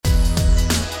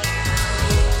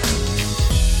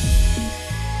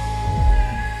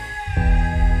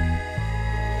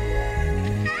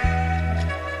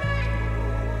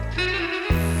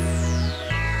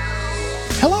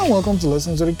welcome to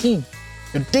Lessons with the King,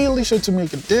 your daily show to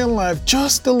make your day in life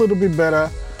just a little bit better.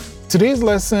 Today's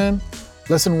lesson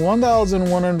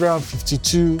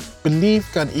 1152,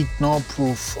 belief can ignore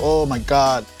proof. Oh my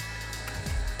God.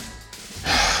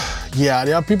 Yeah,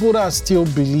 there are people that still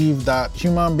believe that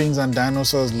human beings and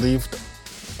dinosaurs lived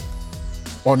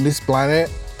on this planet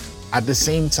at the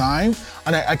same time,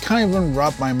 and I can't even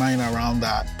wrap my mind around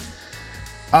that.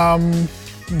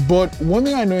 But one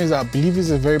thing I know is that belief is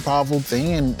a very powerful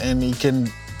thing, and it can,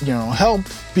 help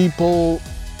people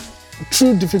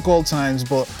through difficult times.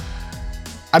 But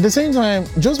at the same time,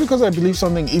 just because I believe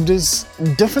something, if there's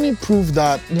definite proof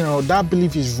that, that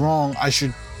belief is wrong, I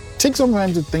should take some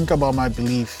time to think about my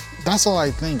belief. That's all I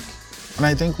think. And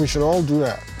I think we should all do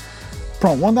that.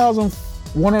 Prompt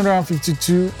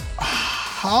 1152.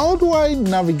 How do I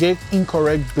navigate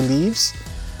incorrect beliefs?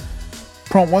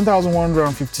 Prompt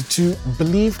 1152.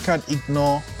 Belief can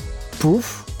ignore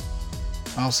proof.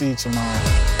 I'll see you tomorrow.